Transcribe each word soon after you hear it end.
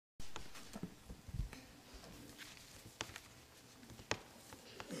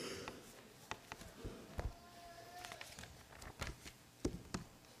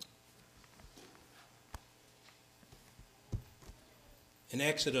in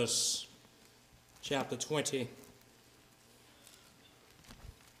Exodus chapter 20.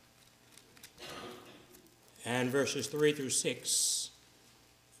 And verses 3 through 6.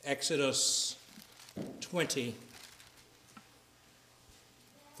 Exodus 20,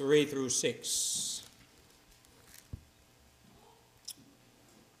 3 through 6.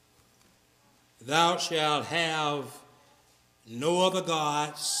 Thou shalt have no other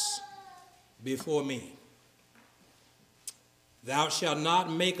gods before me. Thou shalt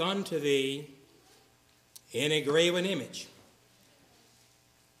not make unto thee any graven image,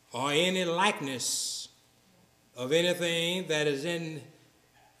 or any likeness of anything that is in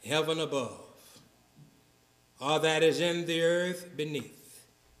heaven above, or that is in the earth beneath,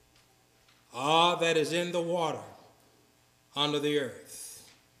 or that is in the water under the earth.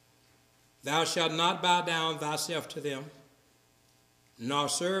 Thou shalt not bow down thyself to them, nor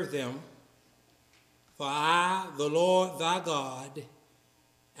serve them. For I, the Lord thy God,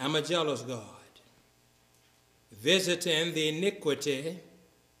 am a jealous God, visiting the iniquity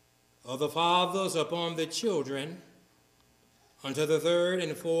of the fathers upon the children unto the third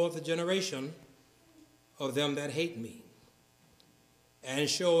and fourth generation of them that hate me, and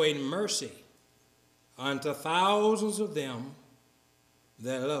showing mercy unto thousands of them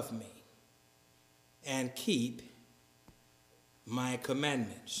that love me and keep my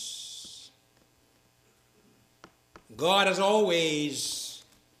commandments. God has always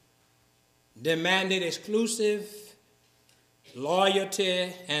demanded exclusive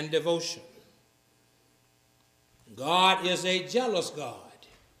loyalty and devotion. God is a jealous God.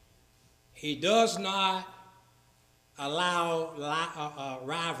 He does not allow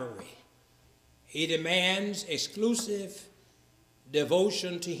rivalry. He demands exclusive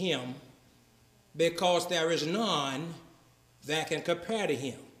devotion to him because there is none that can compare to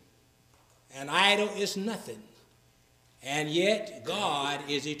him. An idol is nothing, and yet God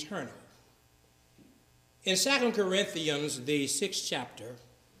is eternal. In 2 Corinthians, the 6th chapter,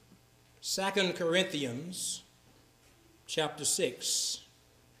 2 Corinthians chapter 6,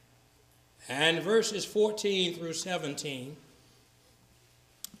 and verses 14 through 17,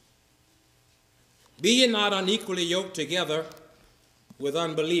 be ye not unequally yoked together with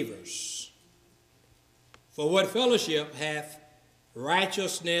unbelievers. For what fellowship hath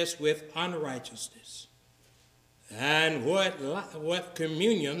righteousness with unrighteousness? And what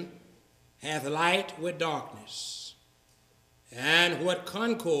communion hath light with darkness? And what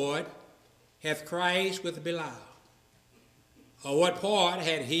concord hath Christ with Belial? Or what part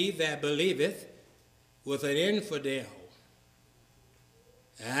had he that believeth with an infidel?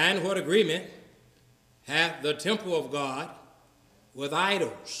 And what agreement hath the temple of God with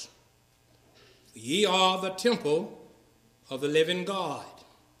idols? Ye are the temple of the living God.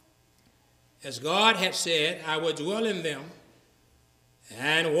 As God hath said, I will dwell in them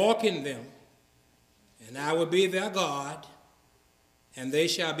and walk in them, and I will be their God, and they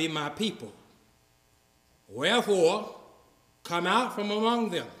shall be my people. Wherefore, come out from among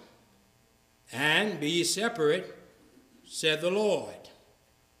them, and be ye separate, said the Lord,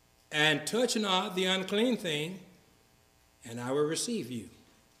 and touch not the unclean thing, and I will receive you,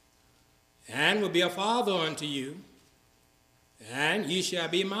 and will be a father unto you, and ye shall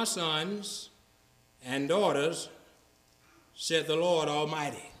be my sons and daughters, said the Lord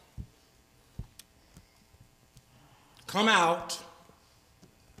Almighty. Come out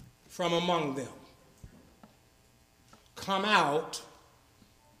from among them. Come out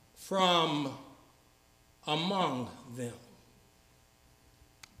from among them.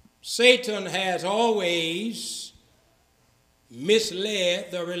 Satan has always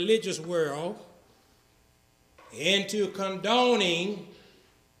misled the religious world into condoning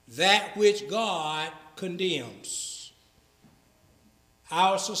that which God condemns.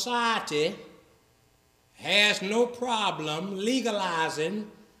 Our society has no problem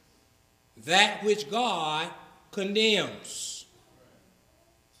legalizing that which God condemns.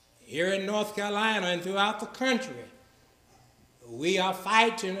 Here in North Carolina and throughout the country, we are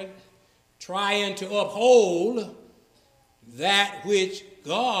fighting, trying to uphold that which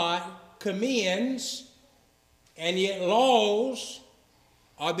God commends, and yet laws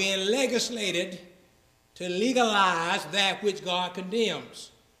are being legislated to legalize that which God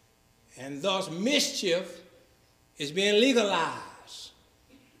condemns. And thus mischief is being legalized.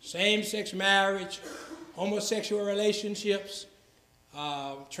 Same-sex marriage, homosexual relationships,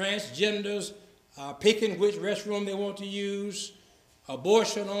 transgenders, picking which restroom they want to use,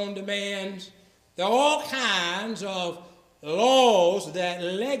 abortion on demand. There are all kinds of laws that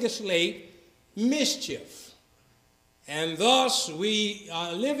legislate mischief. And thus we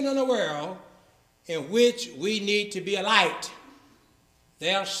are living in a world in which we need to be a light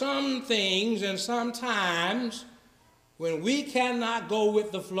there are some things and sometimes when we cannot go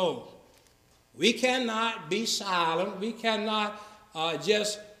with the flow. We cannot be silent. We cannot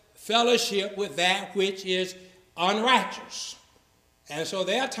just fellowship with that which is unrighteous. And so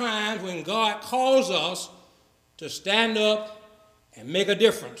there are times when God calls us to stand up and make a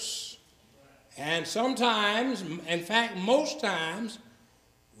difference. And sometimes, in fact, most times,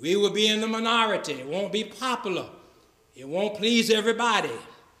 we will be in the minority. It won't be popular. It won't please everybody.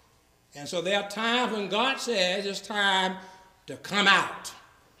 And so there are times when God says it's time to come out.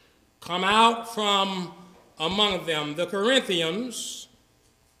 Come out from among them. The Corinthians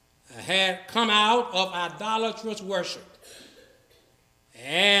had come out of idolatrous worship.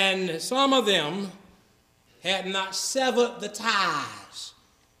 And some of them had not severed the ties.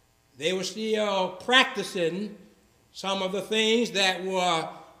 They were still practicing some of the things that were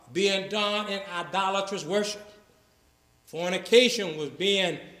being done in idolatrous worship. Fornication was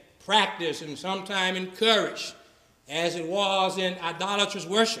being practiced and sometimes encouraged, as it was in idolatrous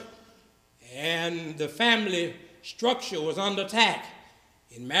worship. And the family structure was under attack.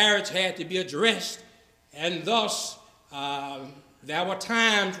 And marriage had to be addressed. And thus, there were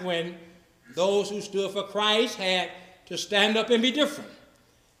times when those who stood for Christ had to stand up and be different.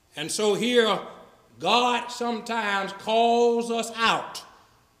 And so here, God sometimes calls us out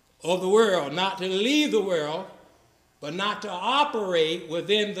of the world, not to leave the world, but not to operate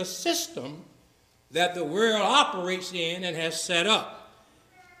within the system that the world operates in and has set up.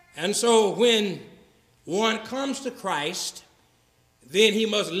 And so when one comes to Christ, then he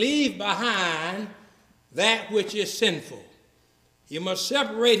must leave behind that which is sinful. He must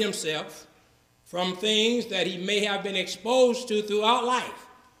separate himself from things that he may have been exposed to throughout life.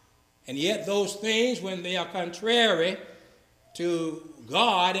 And yet those things, when they are contrary to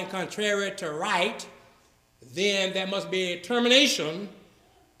God and contrary to right, then there must be a termination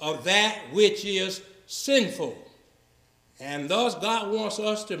of that which is sinful. And thus God wants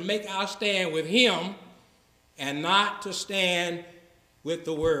us to make our stand with him and not to stand with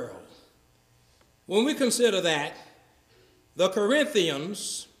the world. When we consider that, the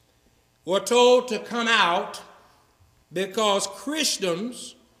Corinthians were told to come out because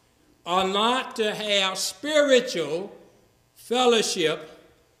Christians are not to have spiritual fellowship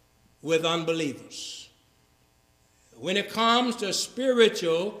with unbelievers. When it comes to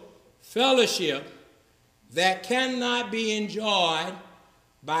spiritual fellowship, that cannot be enjoyed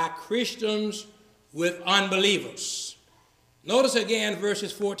by Christians with unbelievers. Notice again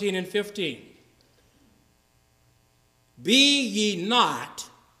verses 14 and 15. Be ye not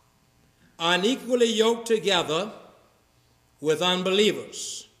unequally yoked together with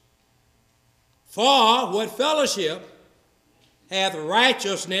unbelievers. For what fellowship hath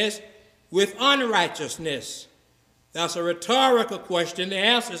righteousness with unrighteousness? That's a rhetorical question. The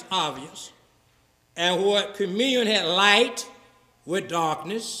answer is obvious. And what communion hath light with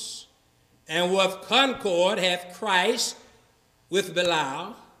darkness? And what concord hath Christ with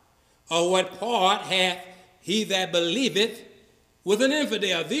Belial? Or what part hath he that believeth with an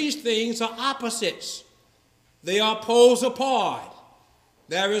infidel? These things are opposites. They are poles apart.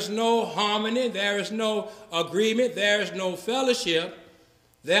 There is no harmony. There is no agreement. There is no fellowship.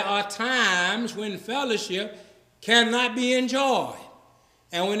 There are times when fellowship cannot be enjoyed.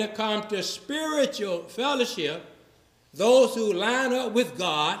 And when it comes to spiritual fellowship, those who line up with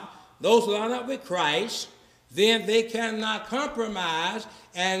God, those who line up with Christ, then they cannot compromise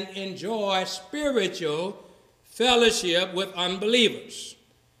and enjoy spiritual fellowship with unbelievers.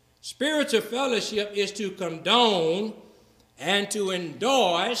 Spiritual fellowship is to condone and to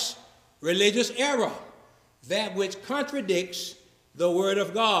endorse religious error, that which contradicts the Word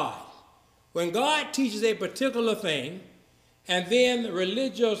of God. When God teaches a particular thing, and then the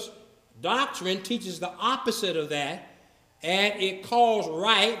religious doctrine teaches the opposite of that, and it calls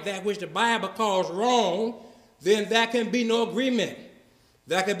right that which the Bible calls wrong, then there can be no agreement.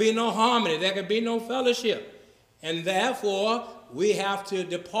 There can be no harmony. There can be no fellowship. And therefore, we have to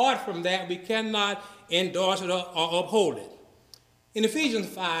depart from that. We cannot endorse it or uphold it. In Ephesians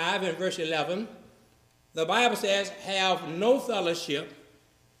 5 and verse 11, the Bible says, have no fellowship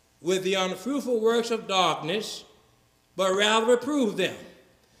with the unfruitful works of darkness, but rather reprove them.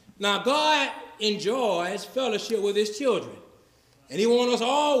 Now, God enjoys fellowship with his children, and he wants us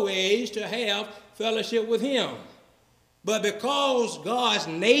always to have fellowship with him. But because God's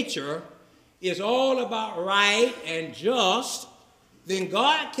nature is all about right and just, then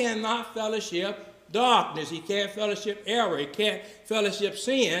God cannot fellowship darkness. He can't fellowship error. He can't fellowship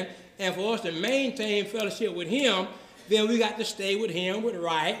sin. And for us to maintain fellowship with him, then we got to stay with him with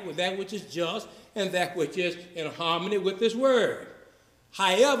right, with that which is just, and that which is in harmony with his word.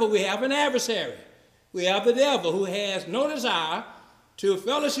 However, we have an adversary. We have the devil, who has no desire to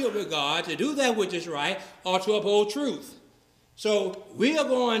fellowship with God, to do that which is right, or to uphold truth. So we are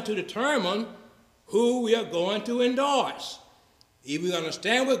going to determine who we are going to endorse. Either we're going to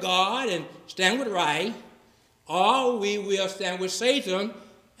stand with God and stand with right, or we will stand with Satan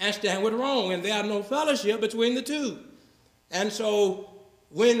and stand with wrong. And there is no fellowship between the two. And so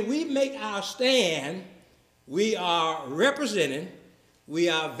when we make our stand, we are representing, we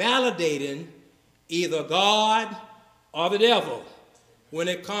are validating either God or the devil when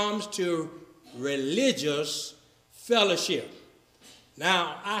it comes to religious fellowship.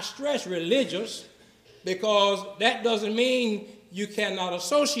 Now, I stress religious because that doesn't mean you cannot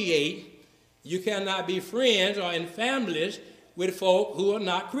associate, you cannot be friends or in families with folk who are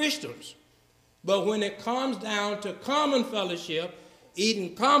not Christians. But when it comes down to common fellowship,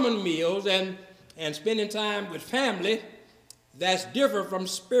 eating common meals and spending time with family, that's different from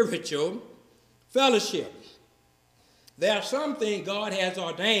spiritual fellowship. There are some things God has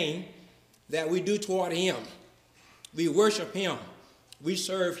ordained that we do toward him. We worship him. We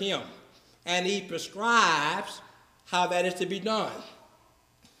serve him. And he prescribes how that is to be done.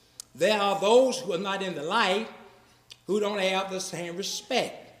 There are those who are not in the light who don't have the same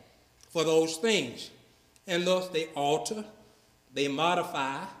respect for those things. And thus they alter, they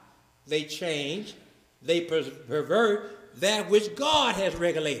modify, they change, they pervert that which God has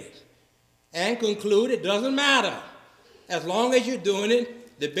regulated and conclude it doesn't matter. As long as you're doing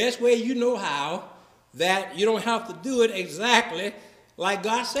it the best way you know how, that you don't have to do it exactly like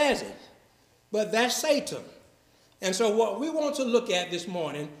God says it. But that's Satan. And so what we want to look at this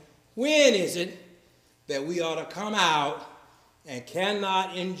morning, when is it that we ought to come out and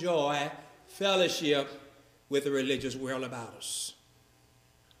cannot enjoy fellowship with the religious world about us?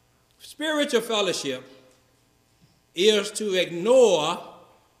 Spiritual fellowship is to ignore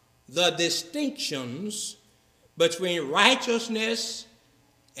the distinctions between righteousness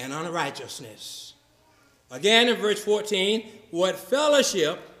and unrighteousness. Again, in verse 14, what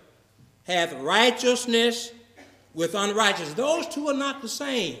fellowship hath righteousness with unrighteousness? Those two are not the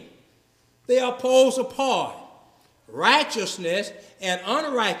same. They are poles apart. Righteousness and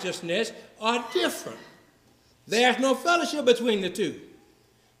unrighteousness are different. There's no fellowship between the two.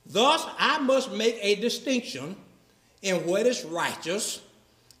 Thus, I must make a distinction in what is righteous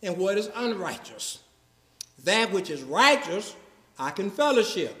and what is unrighteous. That which is righteous, I can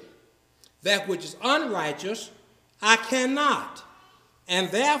fellowship. That which is unrighteous, I cannot. And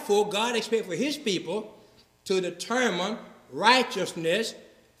therefore, God expects for his people to determine righteousness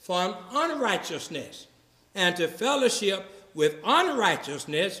from unrighteousness. And to fellowship with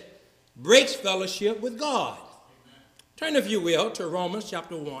unrighteousness breaks fellowship with God. Turn, if you will, to Romans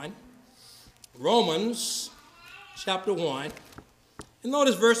chapter 1. Romans chapter 1. And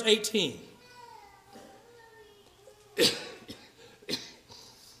notice verse 18.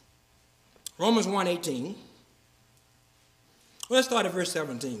 Romans 1:18. Let's start at verse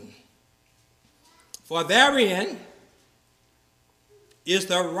 17. For therein is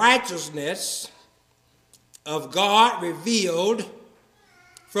the righteousness of God revealed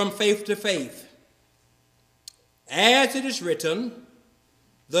from faith to faith. As it is written,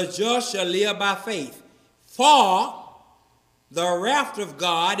 the just shall live by faith. For the wrath of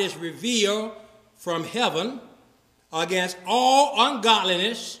God is revealed from heaven against all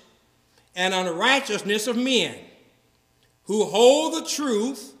ungodliness and unrighteousness of men, who hold the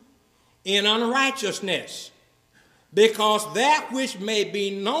truth in unrighteousness, because that which may be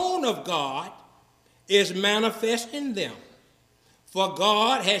known of God is manifest in them, for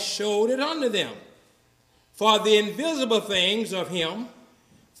God has showed it unto them. For the invisible things of him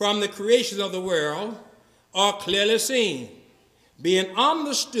from the creation of the world are clearly seen, being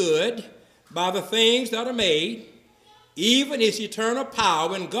understood by the things that are made, even his eternal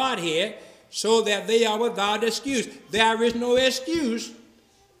power and Godhead, so that they are without excuse. There is no excuse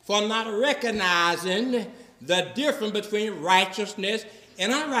for not recognizing the difference between righteousness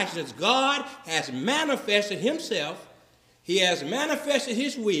and unrighteousness. God has manifested himself, he has manifested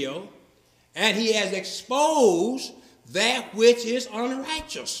his will, and he has exposed that which is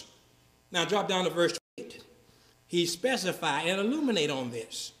unrighteous. Now drop down to verse 8. He specifies and illuminate on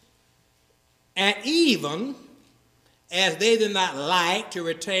this. And even as they did not like to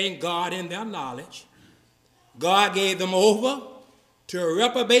retain God in their knowledge, God gave them over to a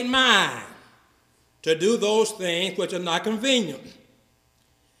reprobate mind to do those things which are not convenient,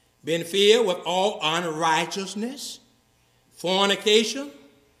 being filled with all unrighteousness, fornication,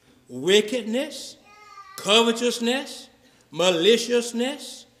 wickedness, covetousness,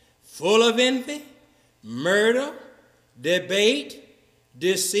 maliciousness, full of envy, murder, debate,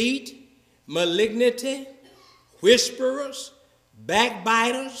 deceit, malignity, whisperers,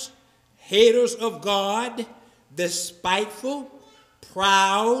 backbiters, haters of God, despiteful,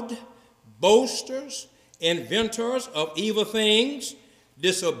 proud, boasters, inventors of evil things,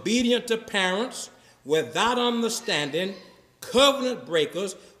 disobedient to parents, without understanding, covenant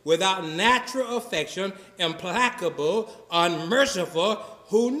breakers, without natural affection, implacable, unmerciful,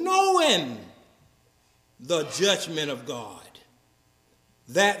 who knowing the judgment of God,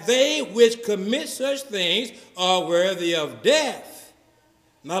 that they which commit such things are worthy of death,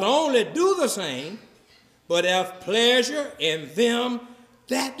 not only do the same, but have pleasure in them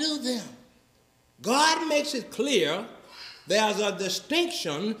that do them. God makes it clear there's a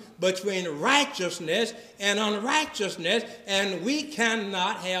distinction between righteousness and unrighteousness, and we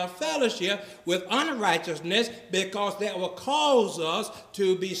cannot have fellowship with unrighteousness because that will cause us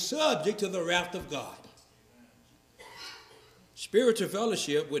to be subject to the wrath of God. Spiritual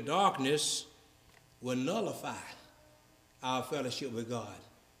fellowship with darkness will nullify our fellowship with God.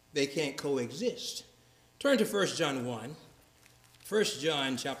 They can't coexist. Turn to 1 John 1. 1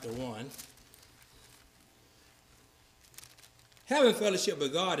 John chapter 1. Having fellowship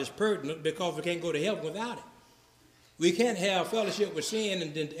with God is pertinent because we can't go to heaven without it. We can't have fellowship with sin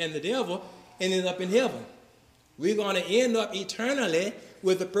and the devil and end up in heaven. We're going to end up eternally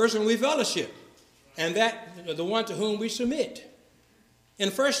with the person we fellowship, and that the one to whom we submit. In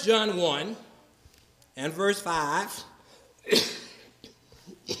 1 John 1 and verse 5,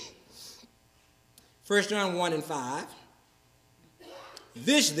 1 John 1 and 5,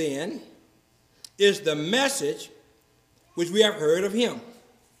 this then is the message which we have heard of him,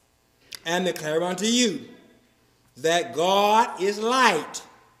 and declare unto you, that God is light,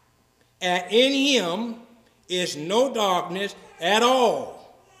 and in him is no darkness at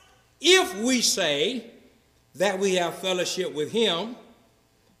all. If we say that we have fellowship with him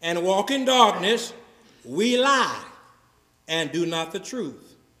and walk in darkness, we lie and do not the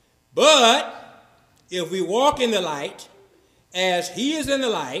truth. But if we walk in the light, as he is in the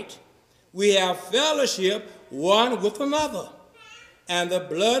light, we have fellowship one with another, and the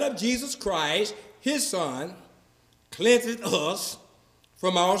blood of Jesus Christ, his Son, cleanseth us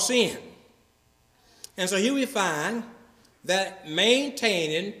from all sin. And so here we find that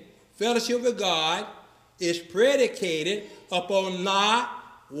maintaining fellowship with God is predicated upon not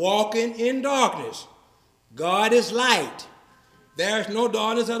walking in darkness. God is light. There is no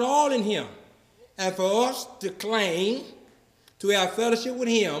darkness at all in him. And for us to claim to have fellowship with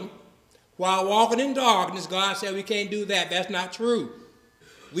him while walking in darkness, God said we can't do that. That's not true.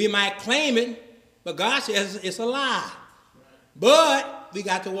 We might claim it, but God says it's a lie. But we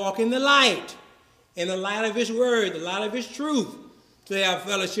got to walk in the light of his word, the light of his truth, to have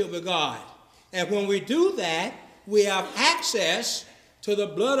fellowship with God. And when we do that, we have access to the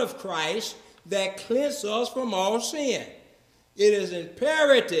blood of Christ that cleanses us from all sin. It is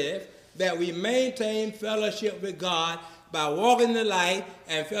imperative that we maintain fellowship with God by walking in the light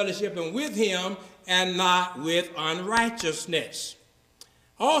and fellowshipping with him and not with unrighteousness.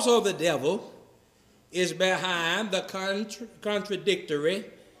 Also, the devil is behind the contradictory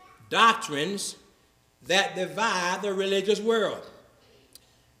doctrines that divide the religious world.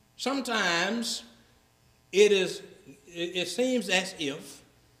 Sometimes it seems as if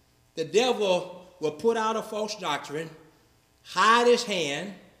the devil will put out a false doctrine, hide his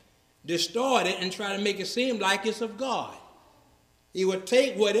hand, distort it, and try to make it seem like it's of God. He would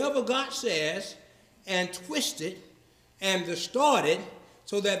take whatever God says and twist it and distort it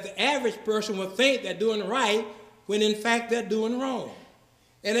so that the average person would think they're doing right when in fact they're doing wrong.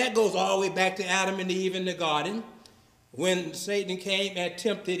 And that goes all the way back to Adam and Eve in the garden, when Satan came and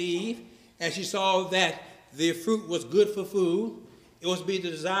tempted Eve, and she saw that the fruit was good for food. It was to be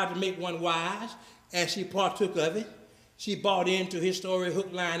the desire to make one wise, and she partook of it. She bought into his story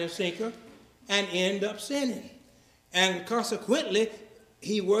hook, line, and sinker, and ended up sinning. And consequently,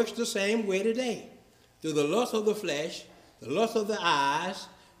 he works the same way today, through the lust of the flesh, the lust of the eyes,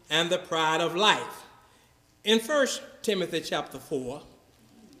 and the pride of life. In 1 Timothy chapter 4,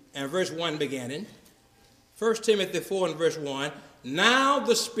 and verse 1 beginning, 1 Timothy 4 and verse 1, now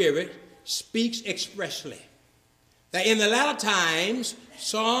the Spirit speaks expressly, that in the latter times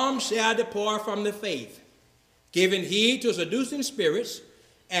some shall depart from the faith, giving heed to seducing spirits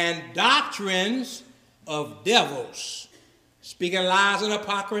and doctrines of devils, speaking lies and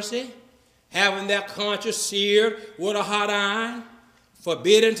hypocrisy, having their conscience seared with a hot iron,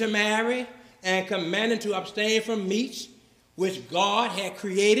 forbidding to marry, and commanding to abstain from meats, which God had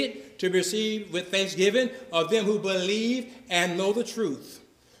created to receive with thanksgiving of them who believe and know the truth.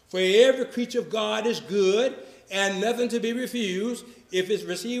 For every creature of God is good, and nothing to be refused if it's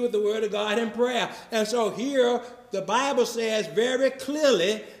received with the word of God in prayer. And so here the Bible says very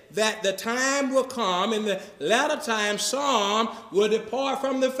clearly that the time will come, in the latter time some will depart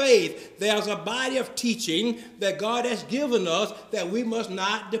from the faith. There's a body of teaching that God has given us that we must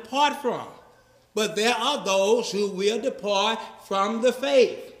not depart from. But there are those who will depart from the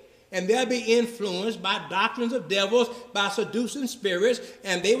faith. And they'll be influenced by doctrines of devils, by seducing spirits,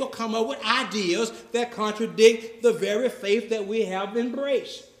 and they will come up with ideas that contradict the very faith that we have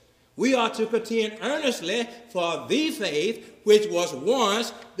embraced. We are to contend earnestly for the faith which was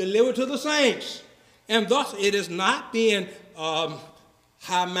once delivered to the saints. And thus it is not being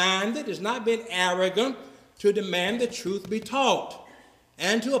high-minded, it's not being arrogant to demand the truth be taught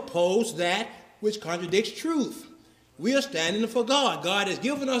and to oppose that which contradicts truth. We are standing for God. God has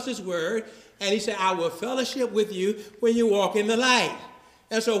given us his word, and he said, I will fellowship with you when you walk in the light.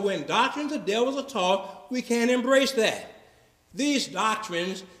 And so when doctrines of devils are taught, we can't embrace that. These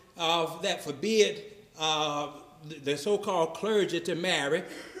doctrines that forbid the so-called clergy to marry,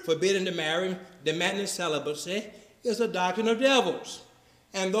 forbidding to marry, demanding celibacy, is a doctrine of devils.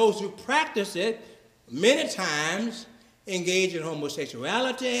 And those who practice it many times engage in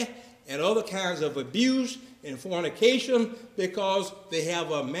homosexuality and other kinds of abuse and fornication because they have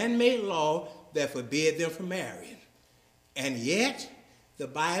a man-made law that forbids them from marrying. And yet, the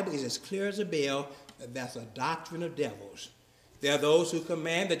Bible is as clear as a bell that that's a doctrine of devils. There are those who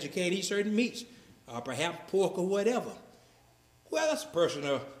command that you can't eat certain meats, or perhaps pork or whatever. Well, that's a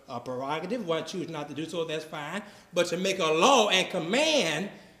personal prerogative. One chooses not to do so, that's fine. But to make a law and command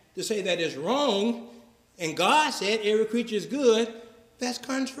to say that it's wrong, and God said every creature is good, that's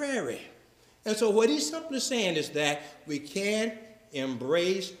contrary. And so what he's simply saying is that we can't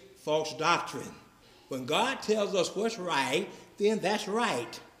embrace false doctrine. When God tells us what's right, then that's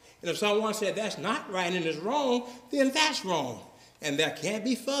right. And if someone said that's not right and is wrong, then that's wrong. And there can't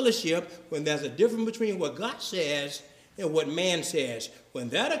be fellowship when there's a difference between what God says and what man says. When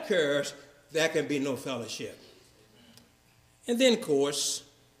that occurs, there can be no fellowship. And then, of course,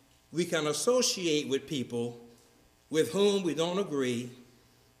 we can associate with people with whom we don't agree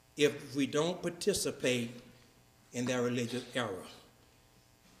if we don't participate in their religious error.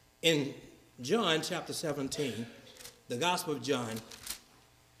 In John chapter 17, the Gospel of John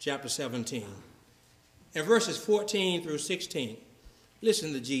chapter 17, and verses 14 through 16,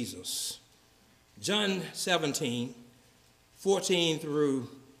 listen to Jesus. John 17, 14 through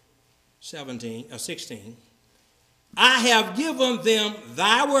 16. I have given them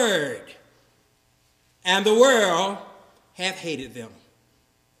thy word, and the world hath hated them,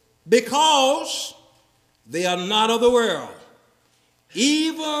 because they are not of the world,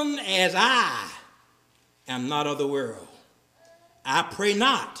 even as I am not of the world. I pray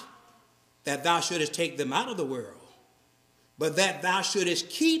not that thou shouldest take them out of the world, but that thou shouldest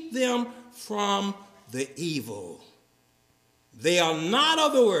keep them from the evil. They are not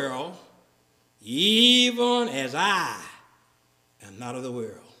of the world, even as I am not of the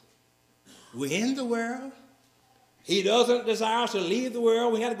world. We're in the world. He doesn't desire us to leave the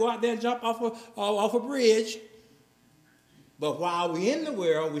world. We have to go out there and jump off a bridge. But while we're in the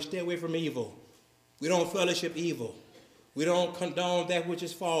world, we stay away from evil. We don't fellowship evil. We don't condone that which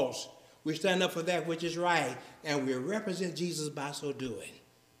is false. We stand up for that which is right. And we represent Jesus by so doing.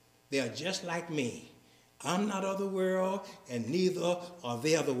 They are just like me. I'm not of the world, and neither are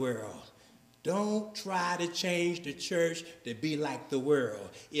they of the world. Don't try to change the church to be like the world.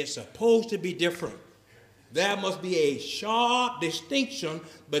 It's supposed to be different. There must be a sharp distinction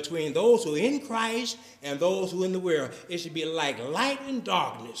between those who are in Christ and those who are in the world. It should be like light and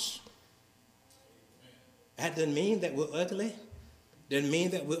darkness. That doesn't mean that we're ugly. Doesn't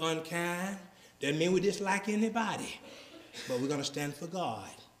mean that we're unkind. Doesn't mean we dislike anybody. But we're going to stand for God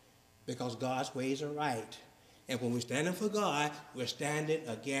because God's ways are right. And when we're standing for God, we're standing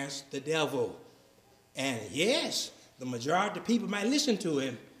against the devil. And yes, the majority of people might listen to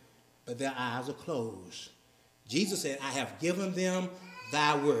him, but their eyes are closed. Jesus said, I have given them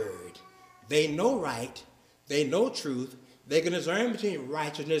thy word. They know right. They know truth. They can discern between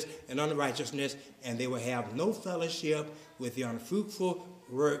righteousness and unrighteousness, and they will have no fellowship with the unfruitful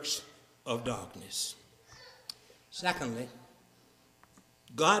works of darkness. Secondly,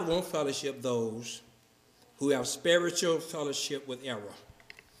 God won't fellowship those who have spiritual fellowship with error.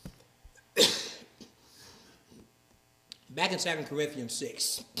 Back in 2 Corinthians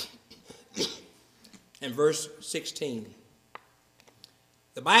 6 and verse 16,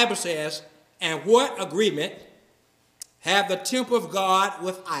 the Bible says, and what agreement have the temple of God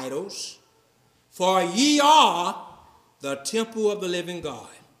with idols? For ye are the temple of the living God.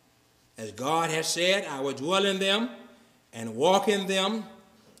 As God has said, I will dwell in them and walk in them,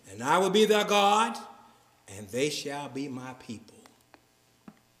 and I will be their God, and they shall be my people.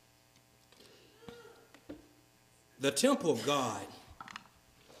 The temple of God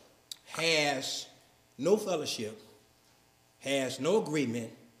has no fellowship, has no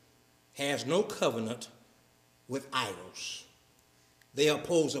agreement, has no covenant with idols. They are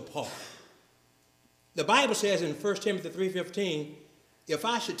poles apart. The Bible says in 1 Timothy 3:15, if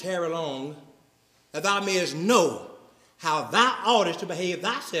I should tarry long, that thou mayest know how thou oughtest to behave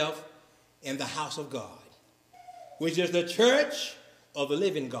thyself in the house of God, which is the church of the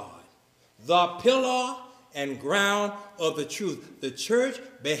living God, the pillar and ground of the truth. The church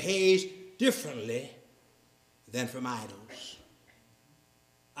behaves differently than from idols.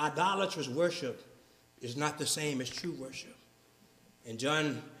 Idolatrous worship is not the same as true worship. In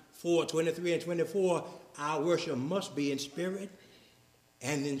John 4:23 and 24, our worship must be in spirit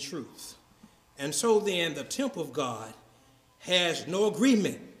and in truth. And so then the temple of God has no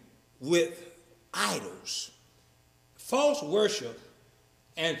agreement with idols. False worship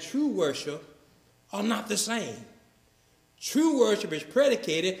and true worship are not the same. True worship is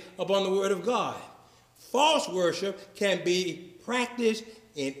predicated upon the word of God. False worship can be practiced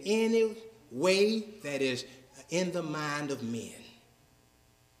in any way that is in the mind of men.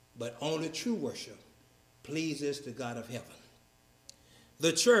 But only true worship pleases the God of heaven.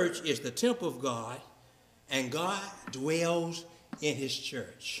 The church is the temple of God, and God dwells in his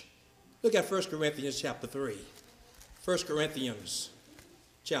church. Look at 1 Corinthians chapter 3. 1 Corinthians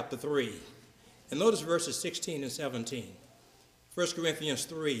chapter 3. And notice verses 16 and 17. 1 Corinthians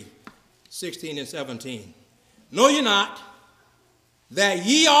 3, 16 and 17. Know ye not that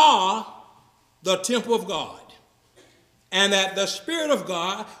ye are the temple of God, and that the Spirit of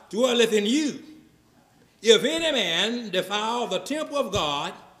God dwelleth in you? If any man defile the temple of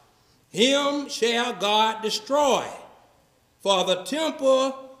God, him shall God destroy. For the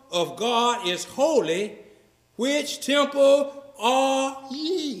temple of God is holy, which temple are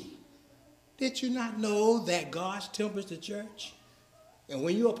ye? Did you not know that God's temple is the church? And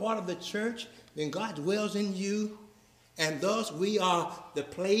when you are part of the church, then God dwells in you. And thus we are the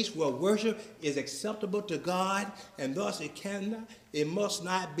place where worship is acceptable to God, and thus it must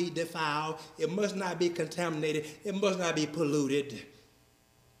not be defiled, it must not be contaminated, it must not be polluted,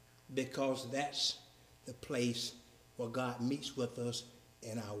 because that's the place where God meets with us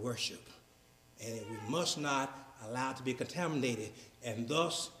in our worship. And we must not allow it to be contaminated. And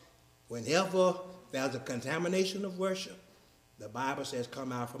thus, whenever there's a contamination of worship, the Bible says,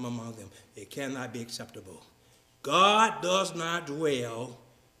 come out from among them. It cannot be acceptable. God does not dwell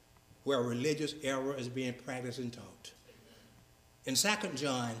where religious error is being practiced and taught. In 2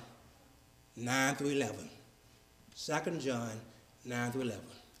 John 9 through 11, 2 John 9 through 11,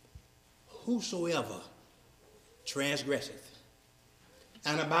 whosoever transgresseth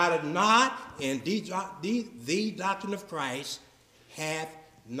and abideth not in the doctrine of Christ hath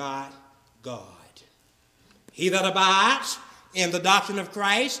not God. He that abides in the doctrine of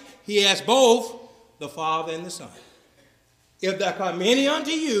Christ, he has both the Father and the Son. If there come any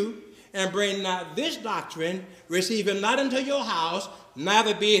unto you, and bring not this doctrine, receive him not into your house,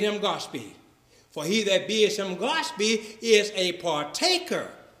 neither bid him Godspeed. For he that bids him Godspeed is a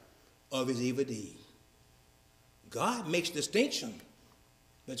partaker of his evil deed. God makes distinction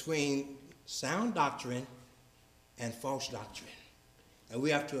between sound doctrine and false doctrine. And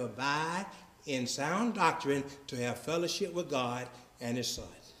we have to abide in sound doctrine to have fellowship with God and his Son.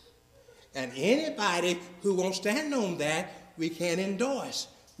 And anybody who won't stand on that, we can't endorse,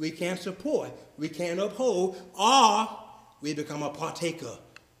 we can't support, we can't uphold, or we become a partaker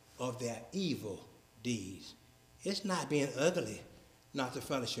of their evil deeds. It's not being ugly, not the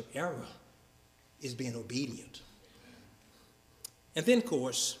fellowship error. It's being obedient. And then, of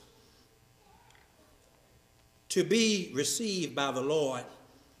course, to be received by the Lord,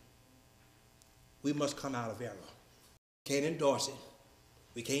 we must come out of error. We can't endorse it.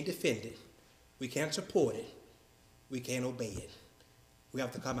 We can't defend it. We can't support it. We can't obey it. We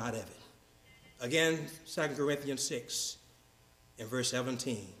have to come out of it. Again, 2 Corinthians 6 and verse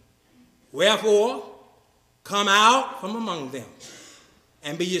 17. Wherefore, come out from among them,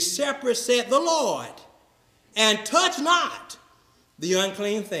 and be ye separate, said the Lord, and touch not the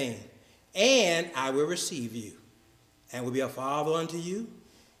unclean thing, and I will receive you, and will be a father unto you.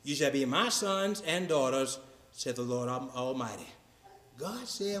 You shall be my sons and daughters, said the Lord Almighty. God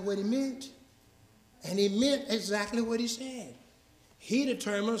said what he meant, and he meant exactly what he said. He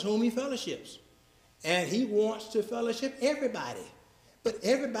determines whom he fellowships, and he wants to fellowship everybody, but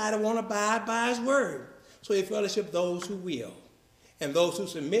everybody won't abide by his word, so he fellowships those who will. And those who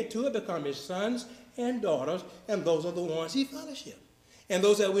submit to it become his sons and daughters, and those are the ones he fellowship. And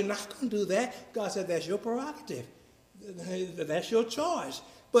those that we're not going to do that, God said that's your prerogative. That's your choice.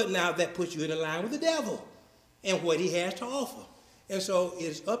 But now that puts you in line with the devil and what he has to offer. And so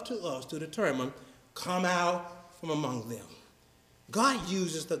it's up to us to determine, come out from among them. God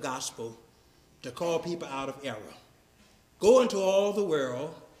uses the gospel to call people out of error. Go into all the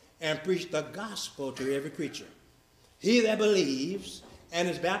world and preach the gospel to every creature. He that believes and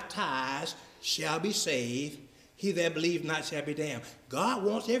is baptized shall be saved. He that believes not shall be damned. God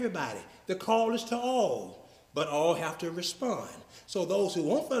wants everybody. The call is to all, but all have to respond. So those who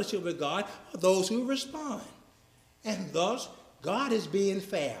want fellowship with God are those who respond. And thus, God is being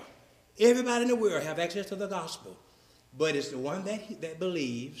fair. Everybody in the world have access to the gospel, but it's the one that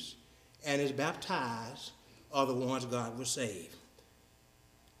believes and is baptized are the ones God will save.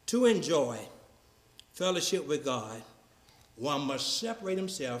 To enjoy fellowship with God, one must separate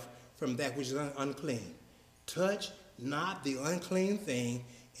himself from that which is unclean. Touch not the unclean thing,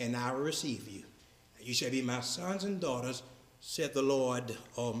 and I will receive you. You shall be my sons and daughters, said the Lord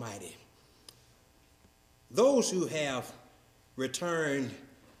Almighty. Those who have returned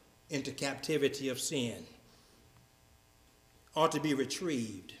into captivity of sin ought to be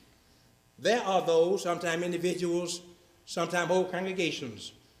retrieved. There are those, sometimes individuals, sometimes whole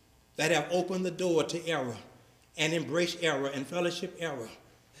congregations, that have opened the door to error and embrace error and fellowship error.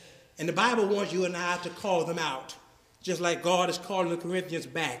 And the Bible wants you and I to call them out, just like God is calling the Corinthians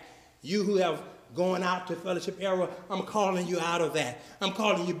back. You who have gone out to fellowship error, I'm calling you out of that. I'm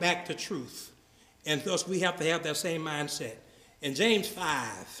calling you back to truth. And thus we have to have that same mindset. In James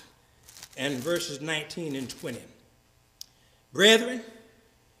 5 and verses 19 and 20, brethren,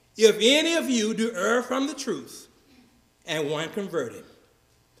 if any of you do err from the truth and one converted,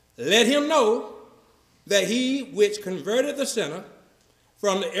 let him know that he which converted the sinner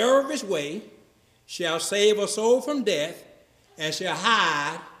from the error of his way shall save a soul from death and shall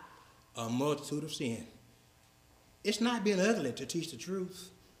hide a multitude of sin. It's not being ugly to teach the truth,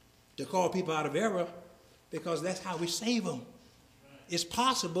 to call people out of error, because that's how we save them. It's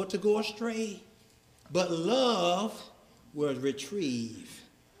possible to go astray, but love will retrieve.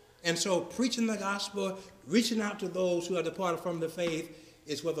 And so preaching the gospel, reaching out to those who are departed from the faith,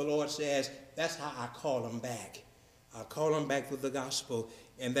 is what the Lord says, that's how I call them back. I call them back with the gospel,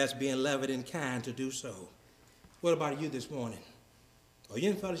 and that's being loving and kind to do so. What about you this morning? Are you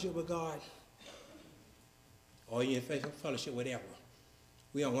in fellowship with God? Or are you in fellowship with error?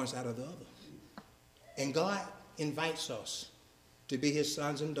 We are on one side or the other. And God invites us to be his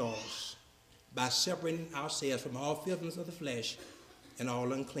sons and daughters by separating ourselves from all filthiness of the flesh and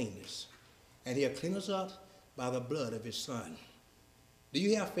all uncleanness. And he'll clean us up by the blood of his Son. Do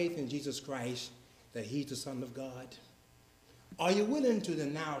you have faith in Jesus Christ that he's the Son of God? Are you willing to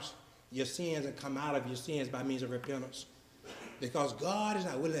denounce your sins and come out of your sins by means of repentance? Because God is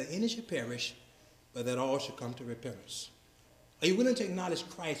not willing that any should perish, but that all should come to repentance. Are you willing to acknowledge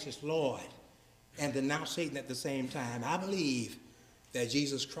Christ as Lord and denounce Satan at the same time? I believe that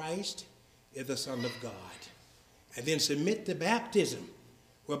Jesus Christ is the Son of God. And then submit to baptism,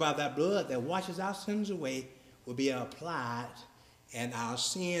 whereby that blood that washes our sins away will be applied and our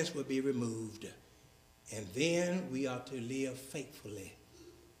sins will be removed. And then we are to live faithfully,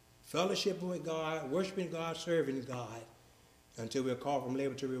 fellowshiping with God, worshiping God, serving God, until we're called from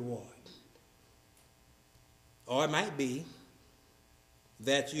labor to reward. Or it might be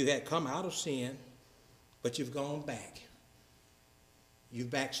that you had come out of sin, but you've gone back. You've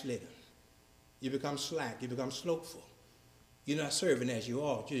backslidden. You become slack. You become slothful. You're not serving as you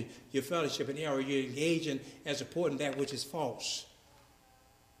ought. You're fellowship in error. You're engaging and supporting that which is false.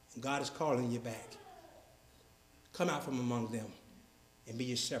 And God is calling you back. Come out from among them and be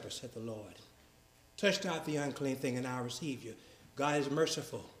ye separate, said the Lord. Touch not the unclean thing, and I'll receive you. God is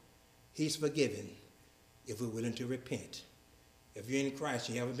merciful. He's forgiving if we're willing to repent. If you're in Christ,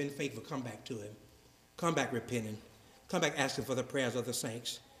 you haven't been faithful, come back to him. Come back repenting. Come back asking for the prayers of the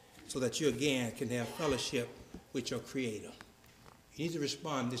saints so that you again can have fellowship with your Creator. You need to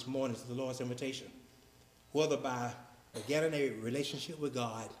respond this morning to the Lord's invitation, whether by beginning a relationship with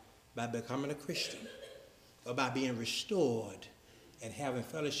God, by becoming a Christian, or by being restored and having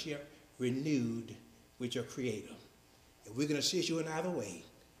fellowship renewed with your Creator. If we're going to assist you in either way,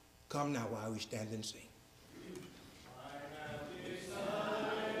 come now while we stand and sing.